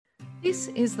This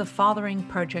is the Fathering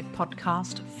Project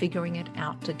podcast, Figuring It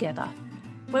Out Together,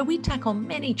 where we tackle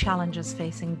many challenges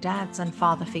facing dads and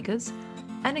father figures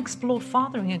and explore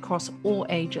fathering across all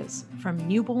ages, from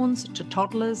newborns to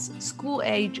toddlers, school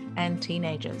age and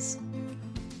teenagers.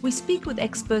 We speak with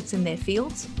experts in their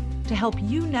fields to help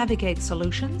you navigate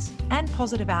solutions and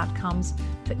positive outcomes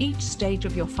for each stage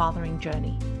of your fathering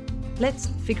journey. Let's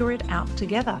figure it out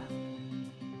together.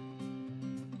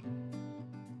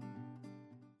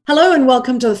 Hello and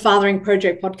welcome to the Fathering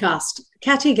Project podcast.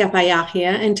 Kati Gapayar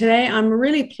here, and today I'm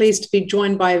really pleased to be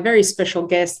joined by a very special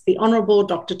guest, the Honourable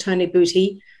Dr. Tony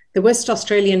Booty, the West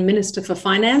Australian Minister for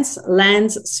Finance,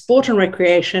 Lands, Sport and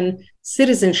Recreation,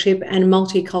 Citizenship and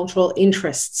Multicultural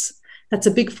Interests. That's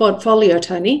a big portfolio,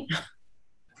 Tony.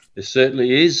 It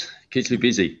certainly is. Keeps me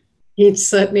busy. It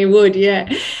certainly would, yeah.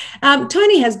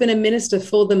 Tony has been a minister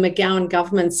for the McGowan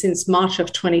government since March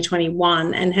of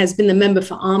 2021 and has been the member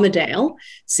for Armidale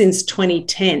since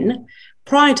 2010.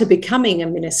 Prior to becoming a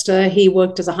minister, he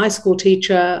worked as a high school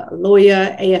teacher,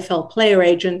 lawyer, AFL player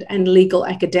agent, and legal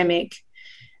academic.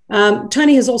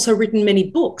 Tony has also written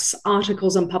many books,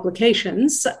 articles, and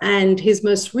publications, and his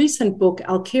most recent book,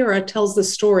 Alkira, tells the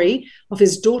story of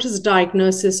his daughter's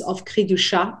diagnosis of Cri du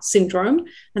Chat syndrome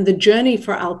and the journey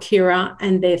for Alkira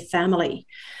and their family.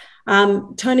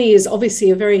 Tony is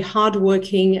obviously a very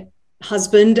hardworking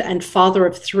husband and father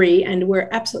of three, and we're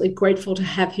absolutely grateful to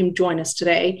have him join us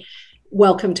today.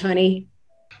 Welcome, Tony.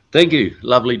 Thank you.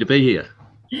 Lovely to be here.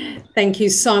 Thank you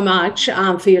so much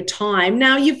for your time.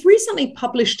 Now, you've recently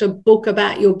published a book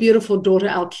about your beautiful daughter,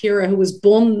 Alkira, who was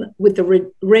born with the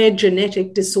rare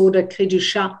genetic disorder Cri du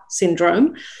Chat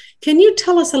syndrome. Can you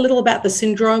tell us a little about the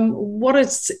syndrome, what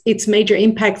its major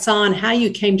impacts are, and how you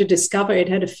came to discover it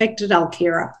had affected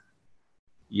Alkira?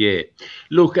 Yeah.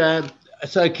 Look, so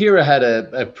Alkira had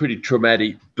a pretty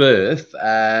traumatic birth,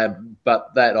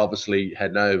 but that obviously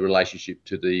had no relationship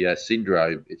to the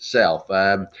syndrome itself.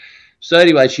 So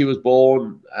anyway, she was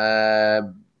born,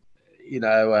 the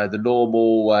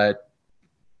normal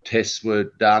tests were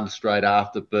done straight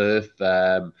after birth,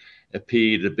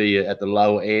 appeared to be at the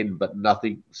lower end, but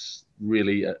nothing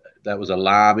really that was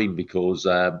alarming because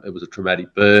it was a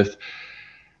traumatic birth.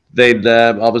 Then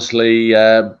obviously,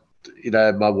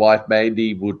 my wife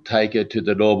Mandy would take her to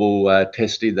the normal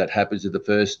testing that happens in the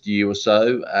first year or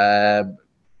so.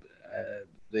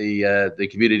 The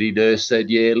community nurse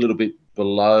said, a little bit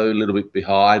below, a little bit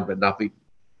behind, but nothing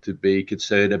to be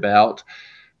concerned about.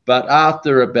 But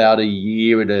after about a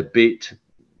year and a bit,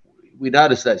 we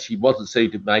noticed that she wasn't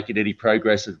seeming to making any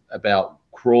progress about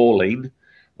crawling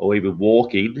or even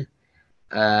walking.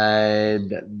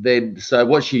 And then, so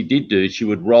what she did do, she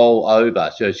would roll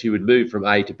over. So she would move from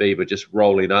A to B, but just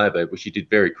rolling over, which she did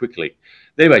very quickly.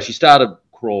 Anyway, she started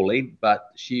crawling,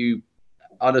 but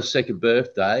on her second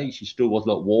birthday, she still was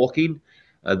not walking.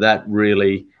 And that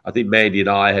really, I think Mandy and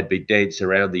I had been dancing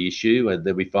around the issue, and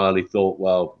then we finally thought,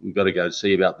 well, we've got to go and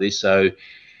see about this. So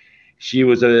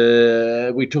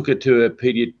we took her to a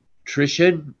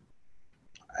pediatrician,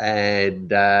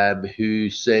 and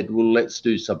who said, well, let's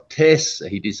do some tests.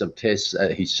 He did some tests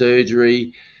at his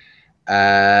surgery,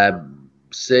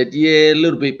 said, a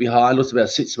little bit behind, looks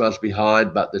about 6 months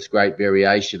behind, but there's great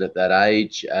variation at that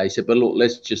age. He said, but look,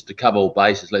 let's just to cover all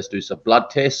bases, let's do some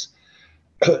blood tests.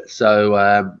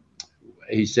 So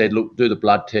he said, look, do the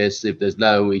blood test. If there's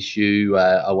no issue,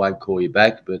 I won't call you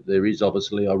back. But there is,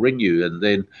 obviously, I'll ring you. And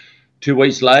then 2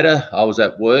 weeks later, I was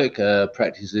at work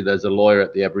practicing as a lawyer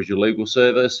at the Aboriginal Legal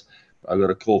Service. I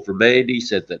got a call from Mandy,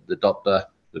 said that the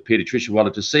paediatrician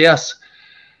wanted to see us.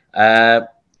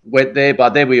 Went there. By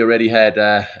then, we already had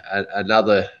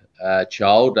another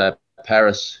child,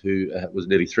 Paris, who was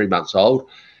nearly 3 months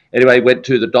old. Anyway, went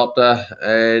to the doctor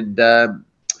and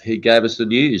he gave us the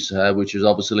news, which was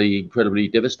obviously incredibly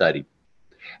devastating.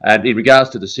 And in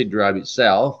regards to the syndrome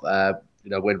itself,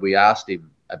 when we asked him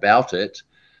about it,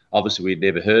 obviously we'd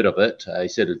never heard of it. He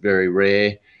said it was very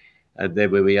rare. And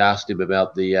then when we asked him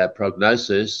about the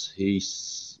prognosis, he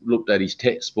looked at his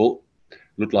textbook,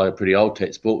 looked like a pretty old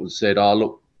textbook, and said,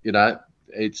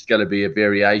 it's going to be a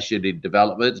variation in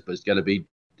developments, but it's going to be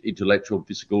intellectual and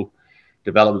physical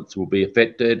developments will be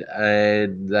affected,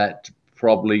 and that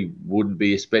probably wouldn't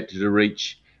be expected to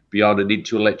reach beyond an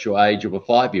intellectual age of a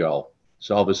 5-year-old.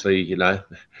 So obviously,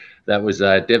 that was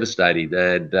devastating.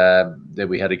 And then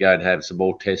we had to go and have some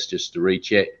more tests just to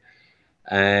recheck.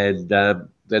 And then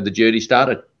the journey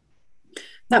started.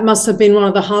 That must have been one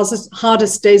of the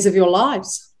hardest days of your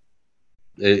lives.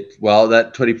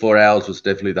 That 24 hours was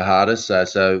definitely the hardest.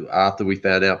 So after we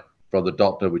found out from the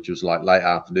doctor, which was like late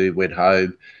afternoon, went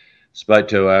home, spoke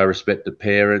to our respective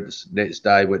parents. Next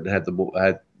day, went and had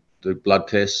do blood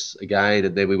tests again,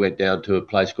 and then we went down to a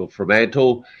place called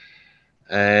Fremantle.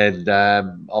 And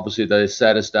obviously the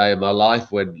saddest day of my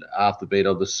life when, after being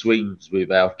on the swings with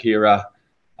Alkira,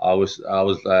 I was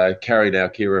carrying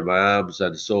Alkira in my arms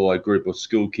and saw a group of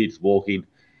school kids walking,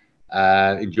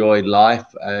 enjoying life,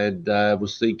 and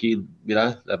was thinking,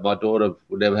 that my daughter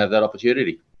would never have that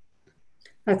opportunity.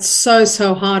 That's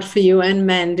so hard for you and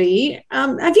Mandy.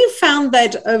 Have you found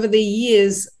that over the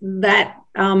years that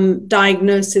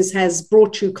diagnosis has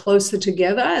brought you closer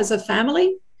together as a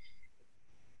family?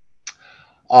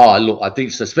 Oh, look, I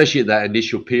think so, especially in that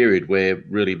initial period where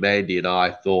really Mandy and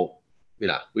I thought,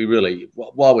 we really,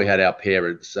 while we had our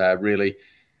parents, really,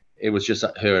 it was just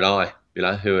her and I,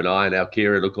 her and I and our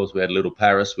Kira. And of course, we had little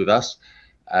Paris with us.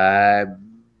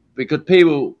 Because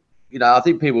people, I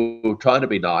think people were trying to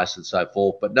be nice and so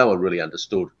forth, but no one really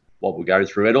understood what we're going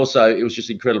through. And also, it was just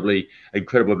incredible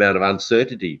amount of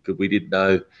uncertainty because we didn't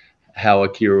know how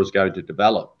Akira was going to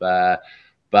develop.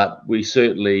 But we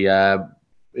certainly,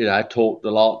 talked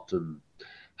a lot and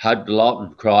hugged a lot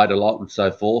and cried a lot and so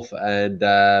forth. And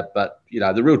but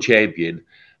the real champion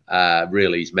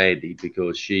really is Mandy,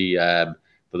 because she,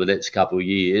 for the next couple of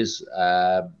years,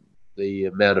 the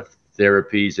amount of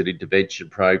therapies and intervention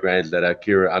programs that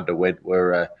Akira underwent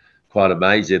were quite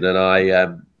amazing.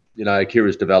 And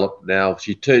Akira's developed now.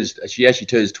 She actually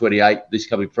turns 28 this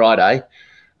coming Friday.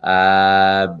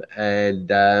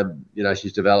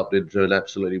 She's developed into an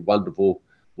absolutely wonderful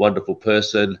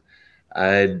person,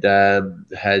 and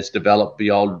has developed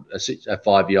beyond a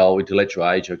 5-year-old intellectual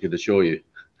age, I can assure you.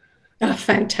 Oh,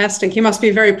 fantastic. You must be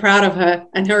very proud of her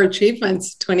and her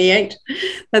achievements, 28.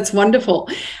 That's wonderful.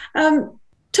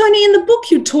 Tony, in the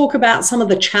book, you talk about some of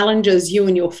the challenges you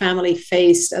and your family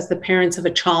faced as the parents of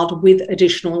a child with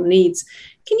additional needs.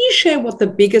 Can you share what the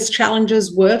biggest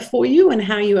challenges were for you and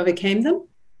how you overcame them?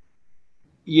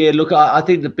 Yeah, look, I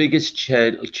think the biggest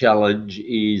challenge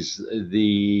is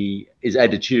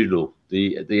attitudinal,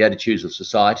 the attitudes of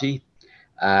society.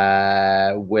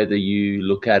 Whether you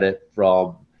look at it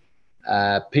from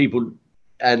people,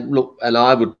 and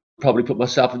I would probably put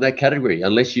myself in that category.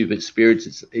 Unless you've experienced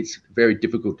it, it's very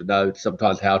difficult to know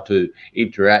sometimes how to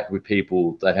interact with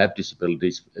people that have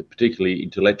disabilities, particularly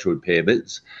intellectual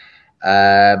impairments.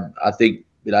 I think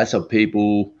some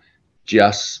people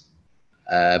just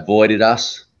avoided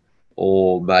us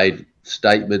or made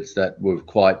statements that were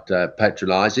quite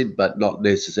patronising, but not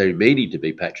necessarily meaning to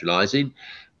be patronising.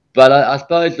 But I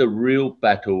suppose the real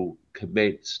battle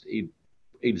commenced in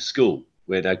school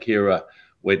when Akira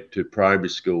went to primary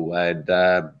school, and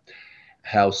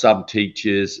how some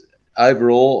teachers,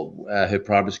 overall, her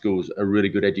primary school was a really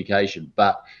good education,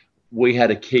 but we had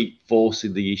to keep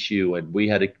forcing the issue, and we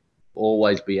had to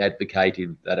always be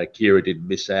advocating that Akira didn't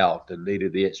miss out and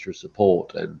needed the extra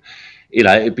support. And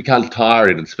it becomes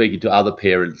tiring. And speaking to other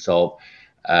parents of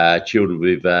children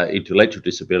with intellectual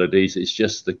disabilities, it's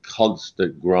just the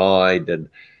constant grind, and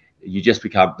you just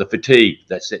become the fatigue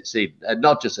that sets in, and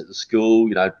not just at the school,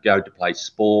 going to play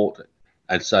sport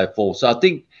and so forth. So I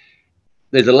think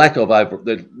there's a lack of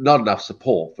there's not enough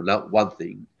support for one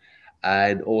thing,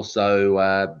 and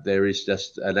also there is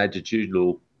just an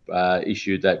attitudinal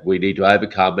issue that we need to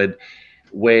overcome, and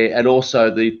also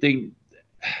the thing,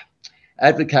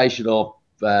 advocation of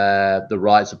the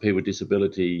rights of people with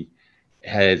disability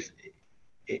has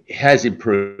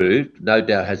improved, no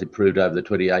doubt has improved over the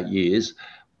 28 years,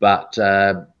 but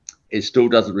it still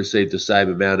doesn't receive the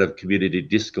same amount of community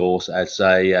discourse as,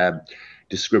 say,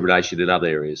 discrimination in other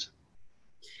areas.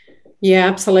 Yeah,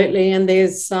 absolutely. And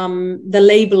there's the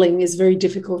labelling is very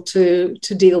difficult to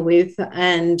deal with,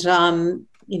 and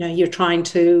you're trying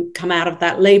to come out of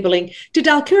that labelling. Did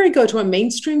Alkira go to a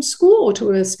mainstream school or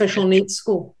to a special needs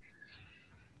school?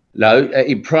 No,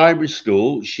 in primary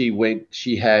school she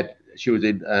was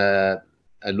in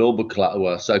a normal class,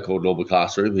 well, so-called normal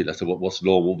classroom. That's what's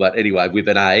normal, but anyway, with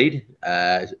an aide,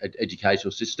 an educational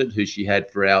assistant who she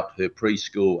had throughout her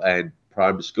preschool and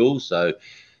primary school. So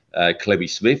Clemmy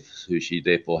Smith, who she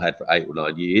therefore had for 8 or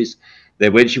 9 years.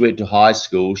 Then when she went to high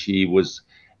school, she was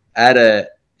in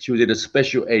a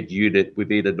special ed unit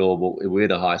within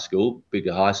a high school,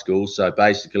 bigger high school. So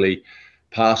basically,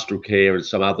 pastoral care and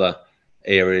some other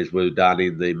areas were done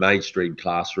in the mainstream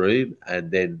classroom,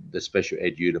 and then the special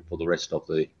ed unit for the rest of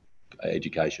the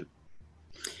education.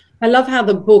 I love how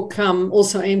the book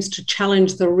also aims to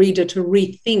challenge the reader to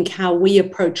rethink how we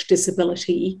approach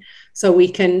disability, so we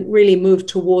can really move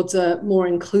towards a more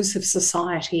inclusive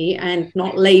society and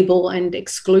not label and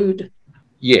exclude.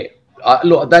 Yeah.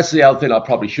 Look, that's the other thing I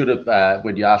probably should have,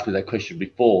 when you asked me that question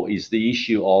before, is the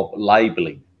issue of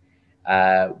labelling.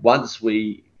 Once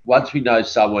we once we know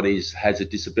someone has a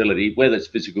disability, whether it's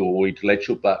physical or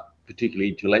intellectual, but particularly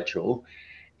intellectual,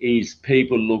 is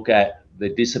people look at the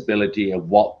disability and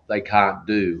what they can't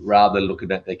do rather than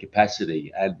looking at their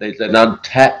capacity. And there's an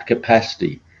untapped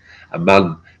capacity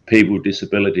among people with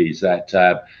disabilities that,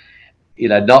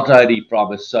 not only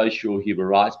from a social human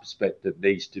rights perspective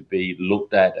needs to be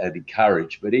looked at and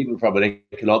encouraged, but even from an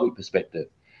economic perspective,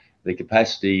 the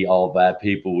capacity of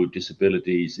people with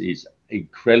disabilities is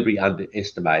incredibly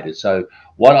underestimated. So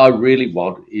what I really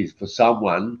want is for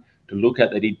someone to look at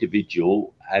that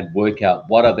individual and work out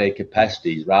what are their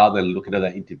capacities rather than looking at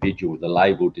that individual with a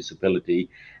label disability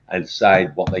and saying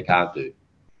what they can't do.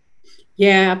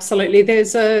 Yeah, absolutely.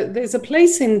 There's a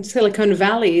place in Silicon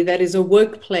Valley that is a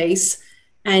workplace,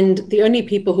 and the only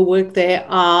people who work there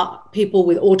are people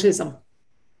with autism.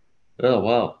 Oh,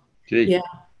 wow. Gee. Yeah.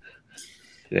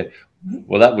 Yeah.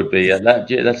 Well, that would be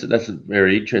that's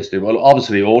very interesting. Well,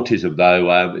 obviously, autism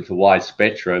though it's a wide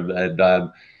spectrum,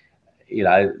 and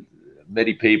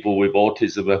many people with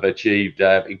autism have achieved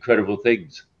incredible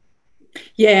things.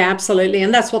 Yeah, absolutely,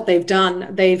 and that's what they've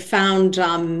done. They've found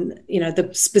the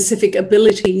specific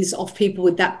abilities of people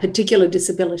with that particular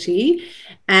disability,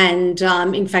 and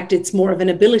in fact, it's more of an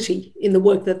ability in the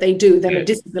work that they do than a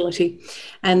disability,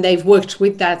 and they've worked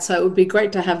with that. So it would be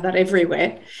great to have that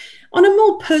everywhere. On a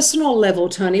more personal level,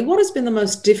 Tony, what has been the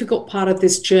most difficult part of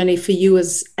this journey for you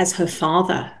as her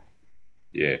father?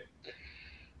 Yeah.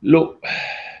 Look,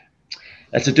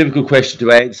 that's a difficult question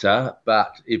to answer,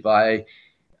 but if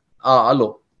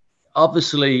look,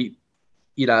 obviously,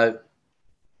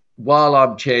 while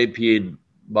I'm championing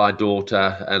my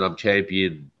daughter and I'm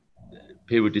championing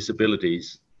people with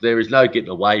disabilities, there is no getting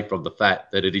away from the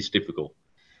fact that it is difficult.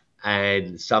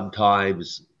 And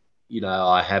sometimes,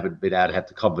 I haven't been able to have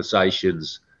the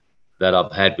conversations that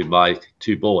I've had with my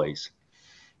two boys.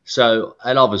 So,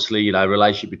 and obviously,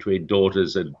 relationship between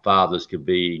daughters and fathers can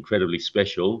be incredibly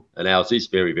special, and ours is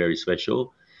very, very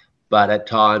special. But at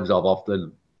times I've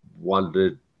often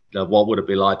wondered, what would it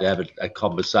be like to have a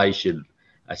conversation,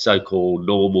 a so-called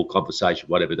normal conversation,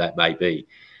 whatever that may be.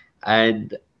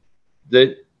 And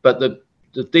the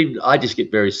thing, I just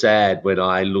get very sad when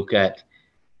I look at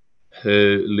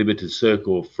her limited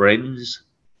circle of friends.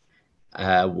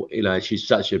 She's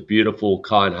such a beautiful,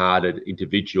 kind-hearted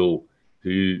individual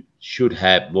who should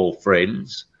have more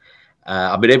friends.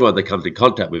 Everyone that comes in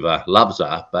contact with her loves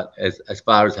her, but as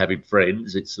far as having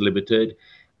friends, it's limited.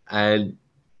 And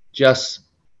just,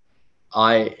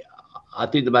 I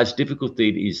think the most difficult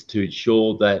thing is to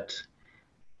ensure that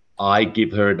I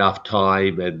give her enough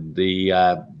time and the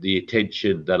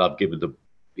attention that I've given them.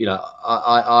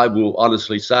 I will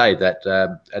honestly say that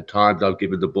at times I've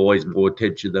given the boys more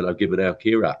attention than I've given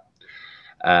Alkira.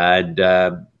 And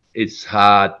it's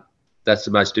hard. That's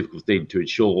the most difficult thing, to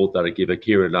ensure that I give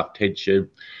Alkira enough attention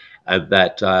and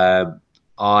that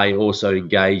I also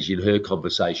engage in her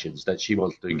conversations that she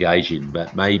wants to engage in,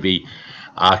 but maybe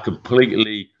are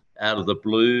completely out of the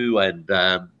blue and,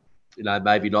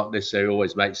 maybe not necessarily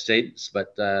always make sense,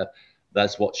 but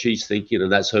that's what she's thinking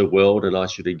and that's her world and I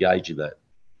should engage in that.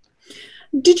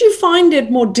 Did you find it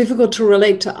more difficult to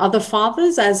relate to other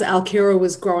fathers as Alkira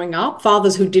was growing up,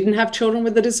 fathers who didn't have children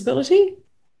with a disability?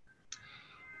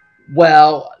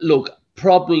 Well, look,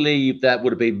 probably that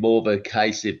would have been more of a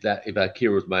case if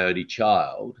Alkira was my only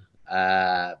child.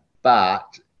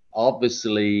 But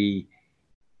obviously,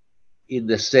 in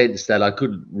the sense that I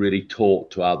couldn't really talk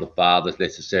to other fathers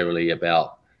necessarily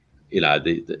about,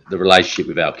 the relationship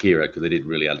with Alkira because they didn't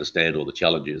really understand all the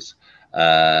challenges.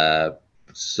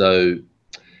 So,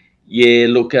 yeah,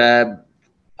 look,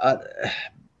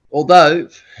 although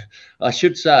I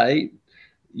should say,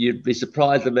 you'd be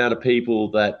surprised the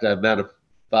amount of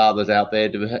fathers out there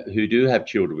who do have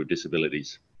children with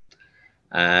disabilities.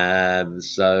 And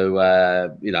so,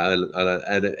 and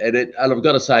I've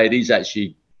got to say, it is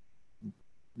actually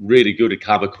really good to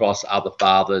come across other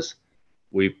fathers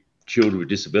with children with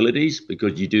disabilities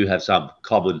because you do have some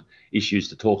common issues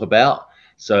to talk about.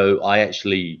 So I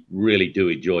actually really do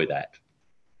enjoy that.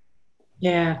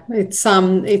 Yeah,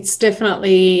 it's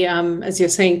definitely, as you're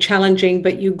saying, challenging,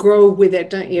 but you grow with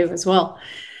it, don't you, as well?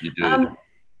 You do.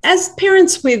 As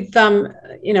parents with,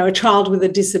 a child with a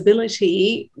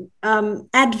disability,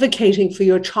 advocating for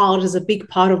your child is a big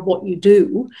part of what you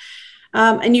do.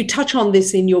 And you touch on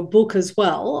this in your book as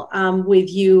well, with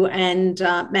you and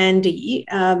Mandy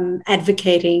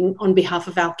advocating on behalf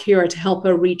of Alkira to help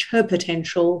her reach her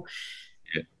potential.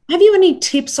 Yeah. Have you any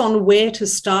tips on where to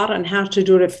start and how to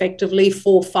do it effectively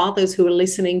for fathers who are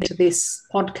listening to this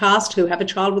podcast who have a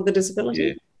child with a disability?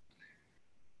 Yeah.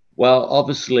 Well,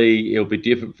 obviously, it'll be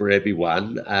different for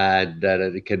everyone, and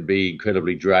it can be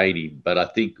incredibly draining. But I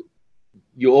think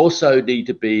you also need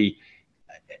to be,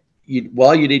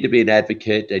 while you need to be an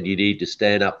advocate and you need to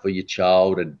stand up for your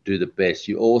child and do the best,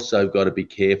 you also got to be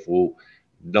careful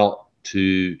not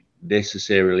to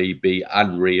necessarily be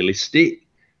unrealistic.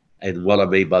 And what I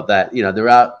mean by that, there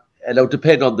are, and it'll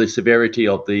depend on the severity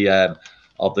of the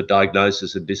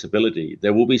diagnosis and disability.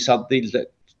 There will be some things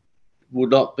that will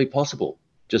not be possible,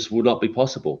 just will not be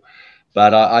possible.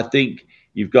 But I think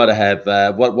you've got to have,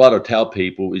 what I tell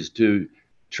people is to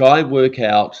try and work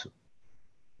out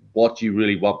what you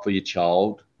really want for your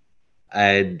child,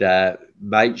 and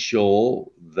make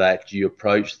sure that you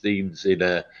approach things in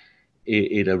a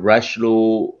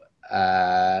rational,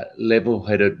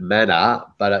 level-headed manner.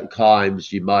 But at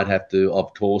times you might have to,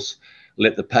 of course,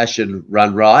 let the passion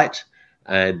run right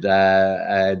and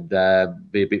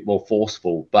be a bit more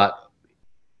forceful. But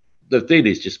the thing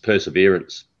is just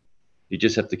perseverance. You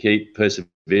just have to keep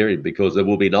persevering, because there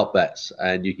will be knockbacks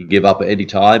and you can give up at any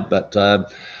time. But the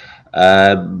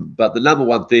number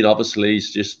one thing, obviously,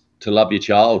 is just to love your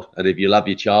child. And if you love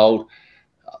your child,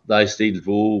 those things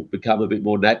will become a bit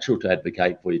more natural to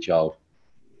advocate for your child.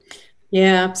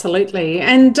 Yeah, absolutely.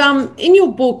 And in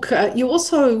your book, you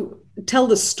also tell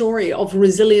the story of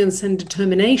resilience and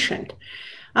determination.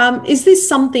 Is this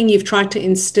something you've tried to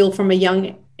instill from a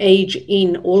young age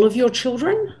in all of your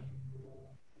children?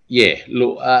 Yeah,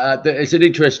 look, it's an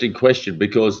interesting question,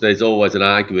 because there's always an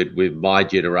argument with my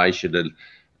generation and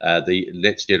the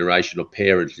next generation of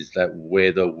parents, is that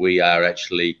whether we are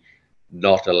actually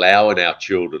not allowing our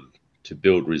children to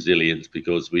build resilience,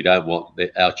 because we don't want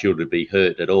our children to be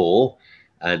hurt at all,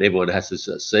 and everyone has to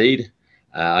succeed.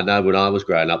 I know when I was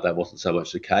growing up, that wasn't so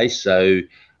much the case. So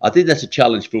I think that's a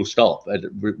challenge, full stop.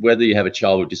 And whether you have a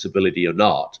child with disability or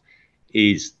not,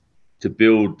 is to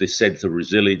build this sense of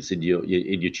resilience in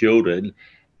your children,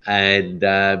 and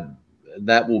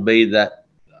that will mean that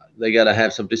they're going to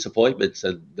have some disappointments,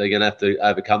 and they're going to have to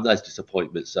overcome those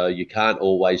disappointments. So you can't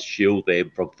always shield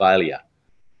them from failure.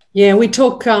 Yeah, we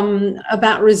talk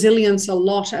about resilience a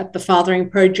lot at the Fathering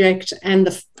Project, and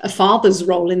a father's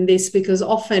role in this, because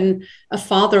often a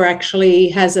father actually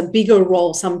has a bigger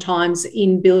role sometimes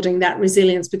in building that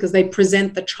resilience, because they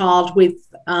present the child with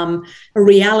a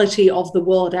reality of the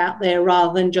world out there,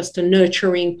 rather than just a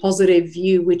nurturing, positive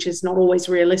view, which is not always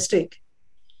realistic.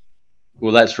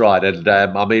 Well, that's right. And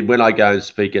I mean, when I go and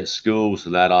speak at schools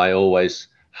and that, I always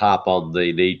harp on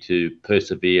the need to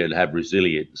persevere and have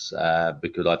resilience,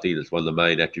 because I think it's one of the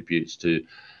main attributes to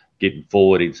getting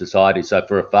forward in society. So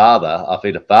for a father, I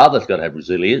think a father's got to have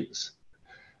resilience,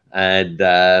 and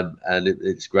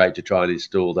it's great to try and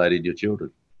install that in your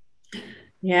children.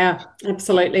 Yeah,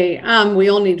 absolutely. We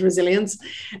all need resilience.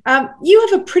 You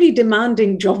have a pretty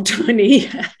demanding job, Tony,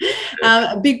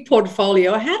 a big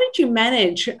portfolio. How did you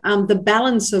manage the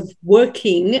balance of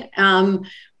working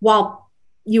while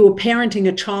you were parenting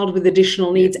a child with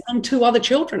additional needs, and two other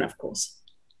children, of course?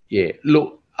 Yeah,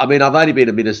 look, I mean, I've only been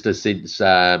a minister since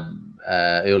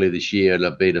earlier this year, and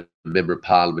I've been a member of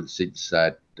Parliament since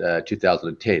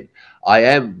 2010. I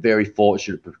am very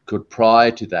fortunate, because prior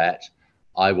to that,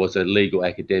 I was a legal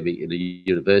academic in a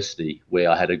university where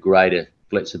I had a greater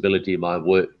flexibility in my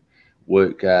work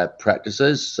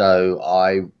practices. So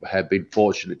I have been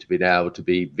fortunate to be able to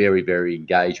be very, very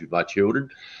engaged with my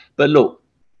children. But look,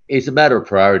 it's a matter of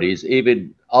priorities.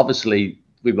 Even obviously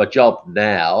with my job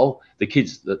now, the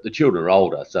children are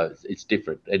older, so it's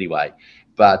different anyway.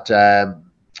 But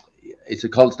it's a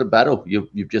constant battle.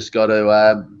 You've just got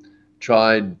to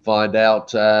try and find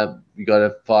out. You got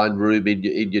to find room in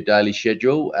your daily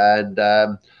schedule, and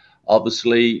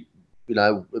obviously,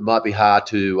 it might be hard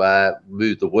to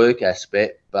move the work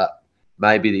aspect, but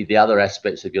maybe the other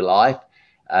aspects of your life.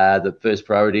 The first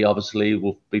priority, obviously,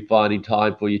 will be finding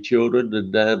time for your children,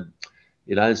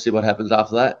 and see what happens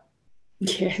after that.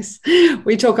 Yes,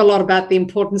 we talk a lot about the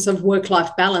importance of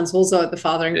work-life balance also at the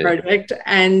Fathering Project,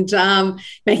 and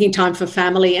making time for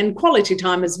family and quality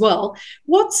time as well.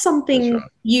 What's something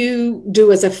you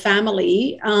do as a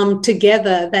family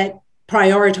together that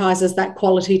prioritizes that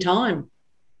quality time?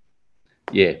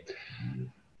 Yeah.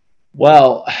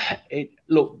 Well,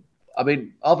 look, I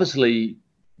mean, obviously,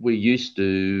 we used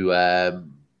to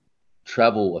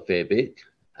travel a fair bit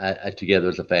together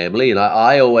as a family, and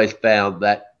I always found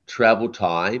that travel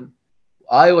time,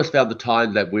 I always found the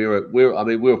time that we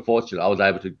were fortunate. I was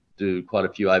able to do quite a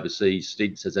few overseas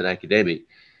stints as an academic,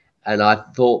 and I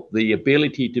thought the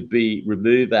ability to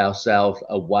remove ourselves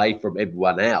away from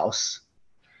everyone else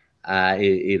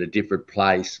in a different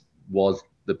place was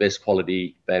the best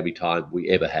quality family time we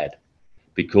ever had,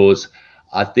 because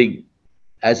I think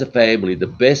as a family, the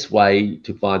best way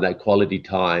to find that quality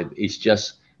time is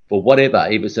just for whatever,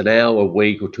 if it's an hour a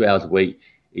week or 2 hours a week,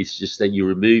 it's just that you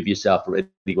remove yourself from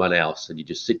anyone else and you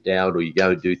just sit down or you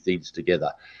go and do things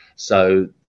together. So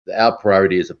our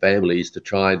priority as a family is to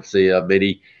try and see how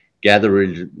many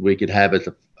gatherings we could have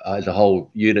as a whole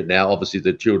unit now. Obviously,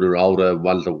 the children are older,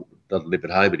 one doesn't live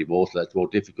at home anymore, so that's more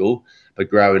difficult. But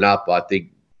growing up, I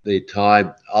think the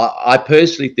time, I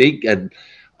personally think, and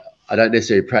I don't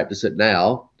necessarily practice it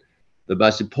now, the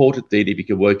most important thing, if you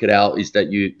can work it out, is that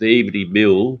the evening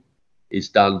meal is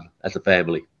done as a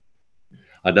family.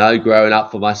 I know growing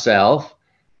up for myself,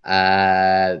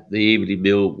 the evening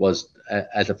meal was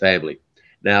as a family.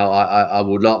 Now, I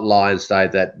will not lie and say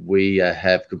that we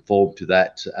have conformed to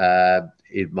that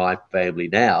in my family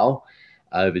now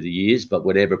over the years, but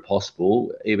whenever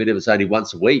possible, even if it's only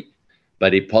once a week,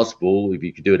 but if possible, if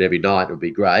you could do it every night, it would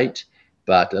be great.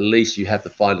 But at least you have to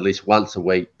find at least once a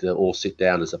week to all sit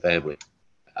down as a family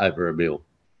over a meal.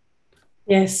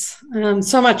 Yes,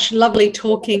 so much lovely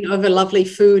talking over lovely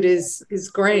food is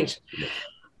great. Yeah.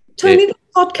 Tony, the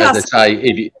podcast. As I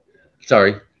say,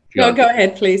 sorry. Go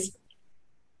ahead, please.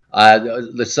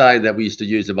 The saying that we used to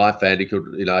use in my family,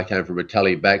 you know, I came from an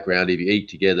Italian background, if you eat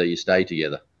together, you stay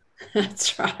together.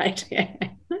 That's right, yeah.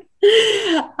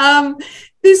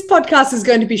 This podcast is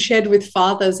going to be shared with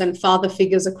fathers and father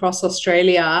figures across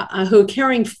Australia who are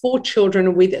caring for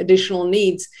children with additional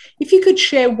needs. If you could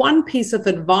share one piece of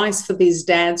advice for these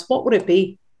dads, what would it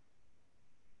be?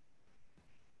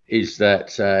 Is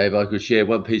that, if I could share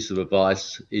one piece of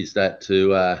advice, is that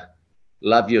to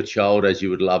love your child as you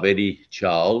would love any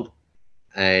child,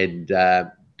 and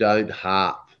don't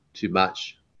harp too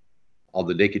much on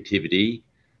the negativity,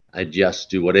 and just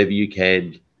do whatever you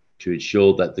can to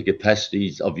ensure that the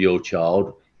capacities of your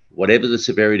child, whatever the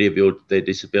severity of their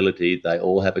disability, they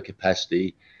all have a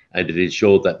capacity, and to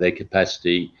ensure that their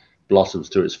capacity blossoms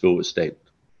to its full extent.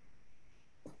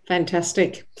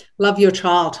 Fantastic. Love your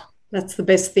child. That's the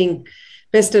best thing,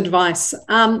 best advice.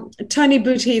 Tony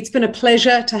Bouty, it's been a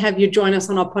pleasure to have you join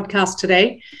us on our podcast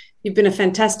today. You've been a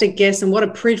fantastic guest, and what a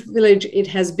privilege it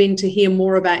has been to hear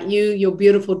more about you, your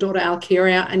beautiful daughter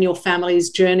Alkira, and your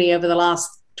family's journey over the last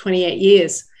 28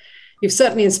 years. You've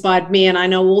certainly inspired me, and I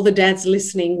know all the dads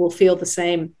listening will feel the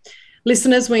same.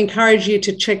 Listeners, we encourage you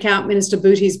to check out Minister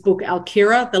Bouty's book,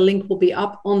 Alkira. The link will be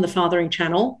up on the Fathering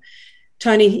channel.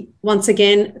 Tony, once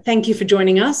again, thank you for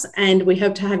joining us, and we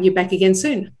hope to have you back again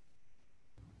soon.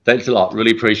 Thanks a lot.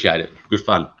 Really appreciate it. Good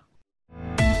fun.